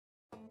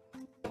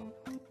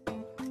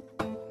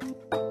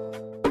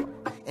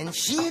and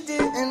she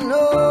didn't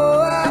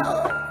know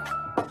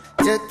how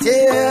to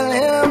tell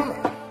him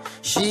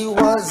she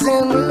was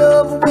in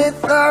love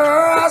with a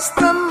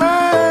Rasta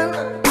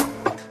man.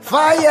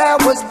 Fire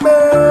was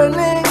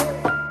burning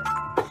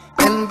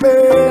and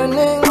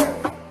burning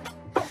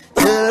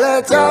till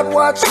I thought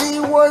what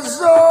she was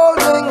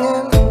holding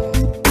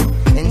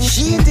in, and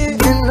she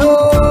didn't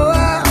know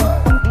how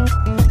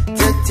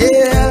to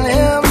tell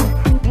him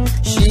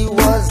she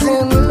was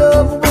in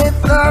love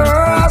with a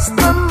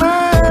Rasta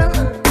man.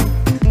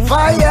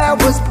 Fire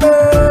was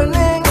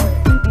burning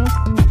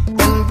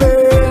and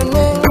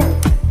burning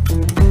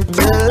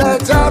till I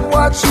thought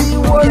what she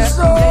was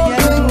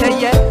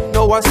holding in.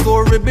 Know her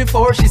story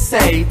before she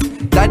say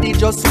it. Daddy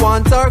just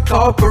want her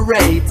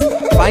corporate.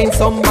 Find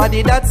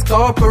somebody that's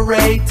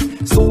corporate.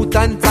 Suit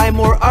and tie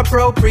more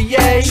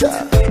appropriate.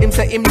 Him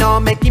say him now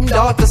make him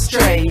daughter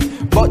stray,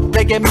 but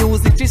reggae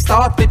music she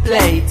start to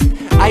play.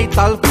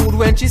 Ital food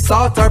when she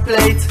sort her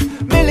plate.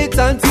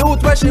 Militant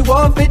youth where she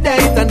want to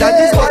date, and that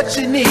is what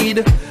she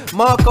need.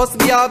 Marcus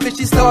Garvey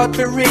she start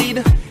to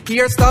read.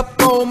 Here stop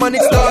home and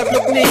it start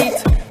look neat.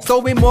 So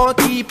we want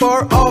keep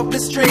her off the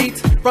street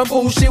from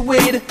who she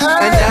with,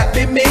 and that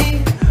be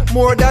me.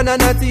 More than a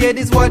naughty head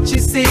is what she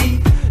see.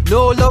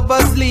 No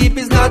lover sleep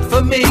is not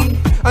for me,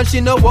 and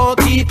she no want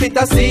keep it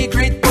a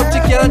secret, but she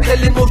can't tell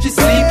him who she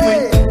sleep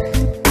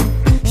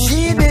with.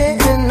 She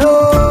didn't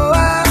know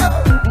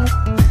how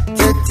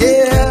to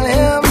tell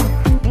him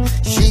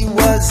she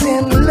was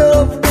in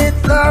love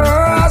with a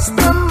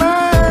Rasta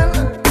man.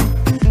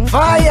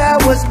 Fire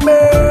was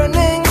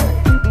burning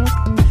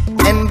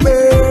and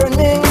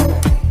burning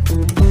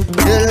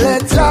till I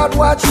thought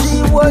what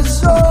she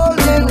was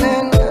holding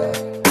in.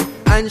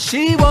 And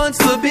she wants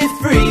to be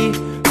free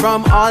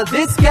from all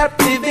this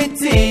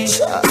captivity,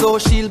 so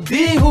she'll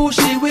be who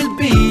she will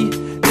be.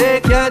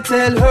 They can't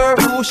tell her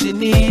who she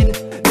need.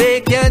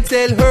 They can't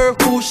tell her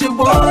who she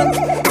want,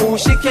 who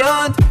she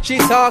can't. She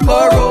talk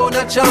her own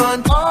a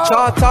chant,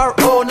 chart her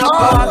own a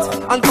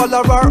path, and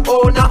follow her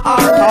own a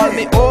heart. Call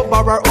me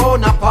over her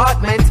own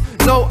apartment.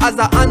 Now as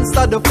I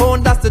answer the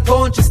phone, that's the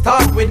tone she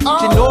start with.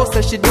 She knows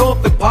that she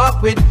don't be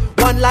part with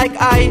one like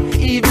I,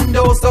 even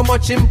though so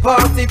much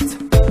impart it.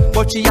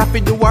 But she have to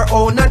do her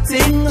own a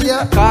thing,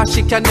 cause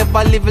she can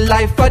never live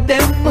life for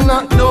them,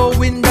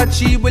 knowing that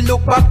she will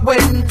look back when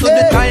to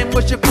the time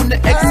when she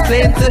couldn't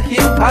explain to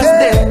him past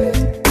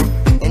them.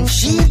 And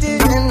she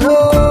didn't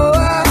know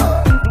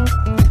how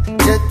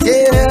to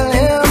tell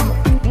him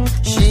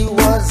she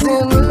was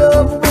in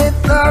love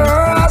with a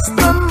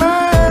Rasta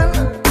man.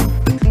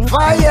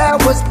 Fire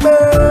was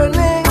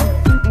burning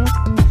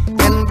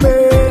and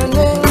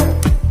burning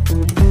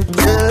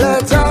till I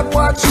thought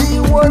what she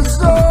was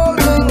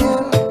holding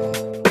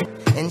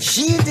in, and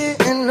she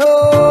didn't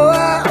know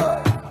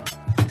how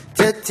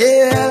to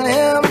tell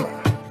him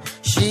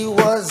she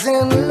was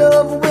in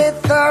love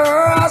with a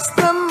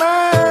Rasta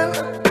man.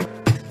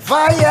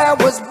 Fire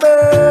was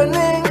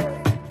burning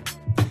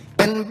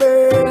and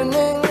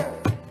burning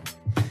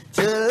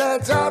till I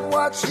thought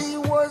what she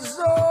was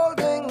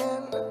holding in.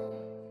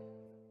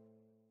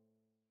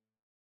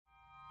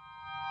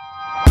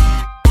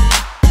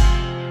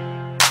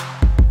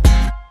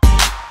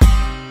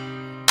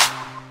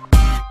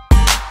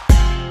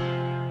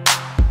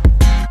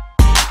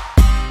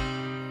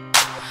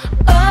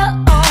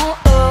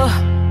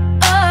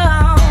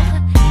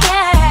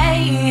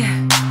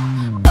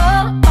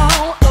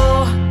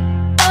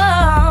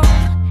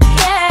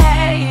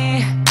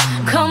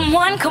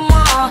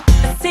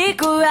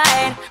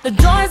 The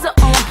doors are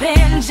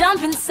open,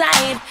 jump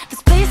inside.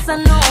 This place I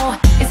know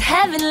is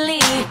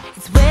heavenly.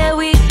 It's where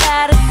we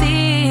gotta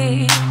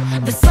see.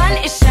 The sun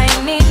is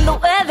shining, the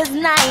weather's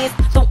nice,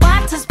 the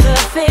water's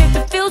perfect,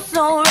 it feels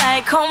so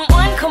right. Come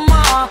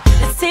on,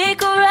 let's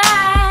take a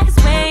ride.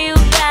 It's where you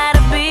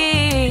gotta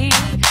be.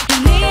 You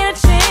need a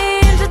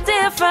change, a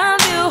different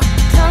view.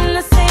 Turn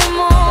the same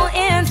old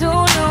into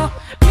new.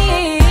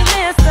 Me,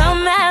 Mr.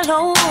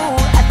 Mellow,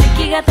 I think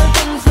he got the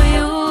things for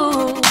you.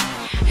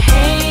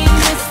 Hey,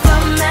 Mr.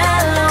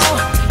 Mellow,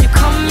 you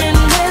come in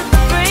with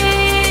the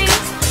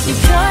breeze. You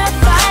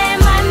purify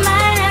my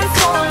mind and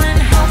soul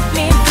and help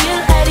me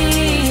feel at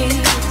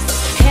ease.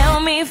 Help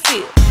me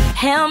feel,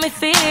 help me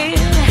feel,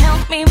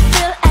 help me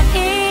feel at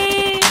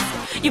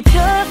ease. You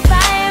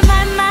purify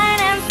my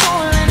mind and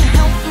soul and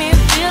help me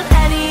feel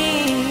at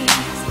ease.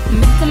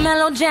 Mr.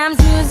 Mellow jams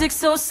music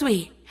so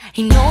sweet.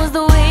 He knows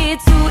the way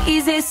to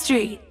Easy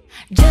Street.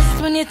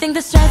 Just when you think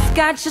the stress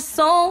got your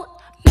soul,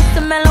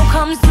 Mr. Mellow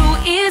comes through,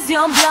 ease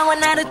your blow.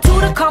 An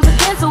attitude of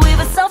confidence, a wave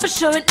of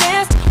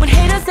self-assuredness. When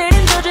haters say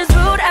and judges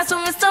rude, that's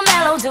what Mr.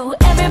 Mellow do.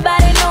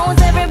 Everybody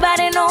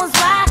knows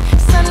why.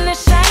 Sun that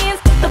shines,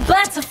 the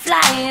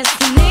butterflies.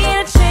 You need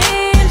a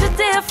change, a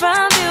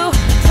different view.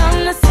 Turn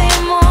the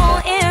same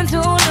old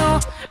into new.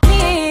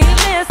 Me,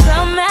 Mr.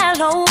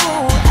 Mellow,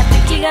 I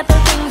think he got the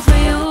things for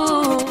you.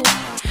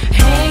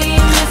 Hey,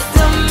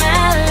 Mr.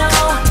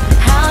 Mellow,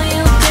 how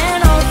you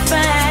been, old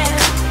friend?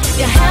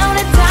 You held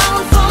it down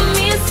for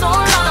me so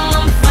long,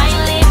 I'm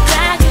finally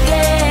back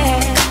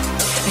again.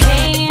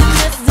 Hey,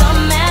 Mr.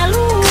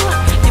 Mellow,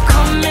 you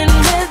coming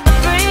with the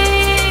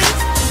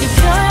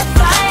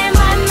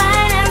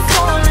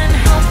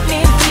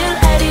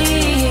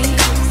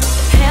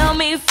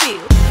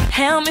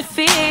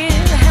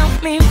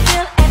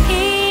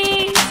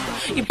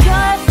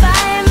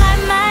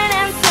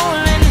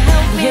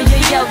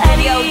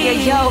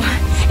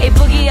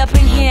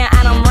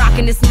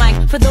this mic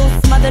for those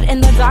smothered in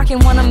the dark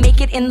and wanna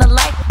make it in the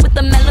light. With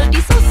the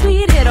melody so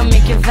sweet, it'll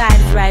make your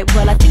vibes right.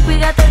 Well, I think we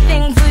got the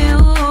thing for you.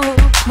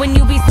 When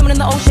you be swimming in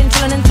the ocean,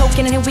 chilling and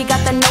token, and here we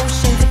got the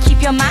notion to keep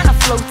your mind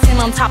afloating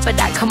on top of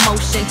that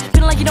commotion.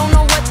 Feeling like you don't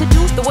know what to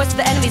do, the worst of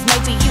the enemies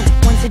might be you.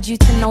 Wanted you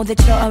to know that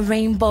you're a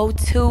rainbow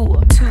too.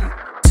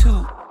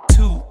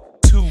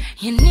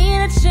 You need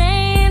a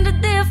change, a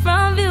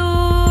different view.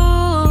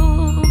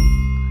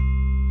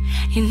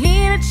 You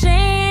need a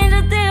change,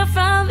 a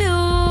different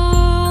view.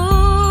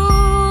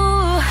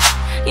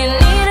 You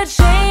need a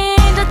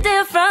change, a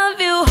different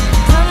view.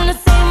 Turn the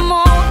same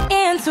old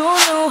into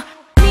new.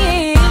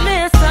 Need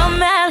Mr.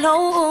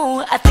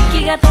 Mellow. I think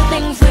you got the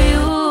thing for you.